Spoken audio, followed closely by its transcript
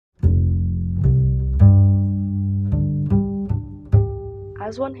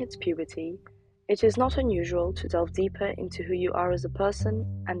As one hits puberty, it is not unusual to delve deeper into who you are as a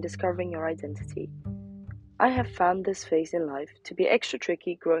person and discovering your identity. I have found this phase in life to be extra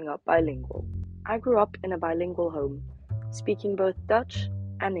tricky growing up bilingual. I grew up in a bilingual home, speaking both Dutch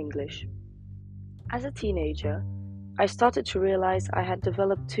and English. As a teenager, I started to realize I had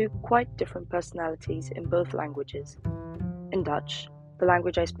developed two quite different personalities in both languages. In Dutch, the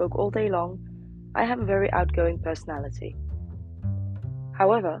language I spoke all day long, I have a very outgoing personality.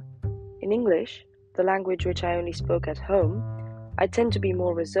 However, in English, the language which I only spoke at home, I tend to be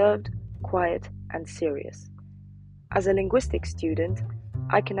more reserved, quiet, and serious. As a linguistics student,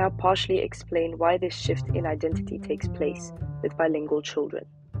 I can now partially explain why this shift in identity takes place with bilingual children.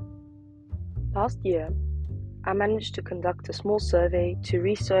 Last year, I managed to conduct a small survey to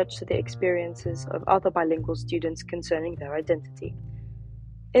research the experiences of other bilingual students concerning their identity.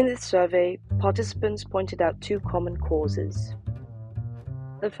 In this survey, participants pointed out two common causes.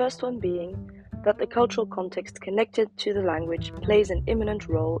 The first one being that the cultural context connected to the language plays an imminent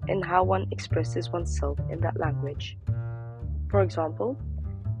role in how one expresses oneself in that language. For example,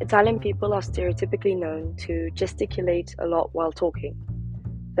 Italian people are stereotypically known to gesticulate a lot while talking.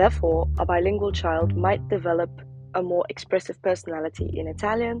 Therefore, a bilingual child might develop a more expressive personality in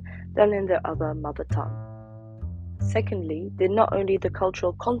Italian than in their other mother tongue. Secondly, did not only the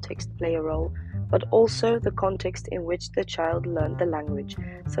cultural context play a role, but also the context in which the child learned the language,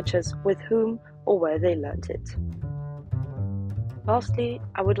 such as with whom or where they learned it. Lastly,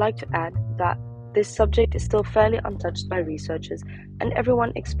 I would like to add that this subject is still fairly untouched by researchers, and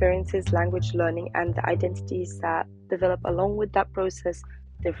everyone experiences language learning and the identities that develop along with that process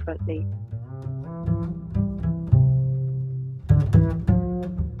differently.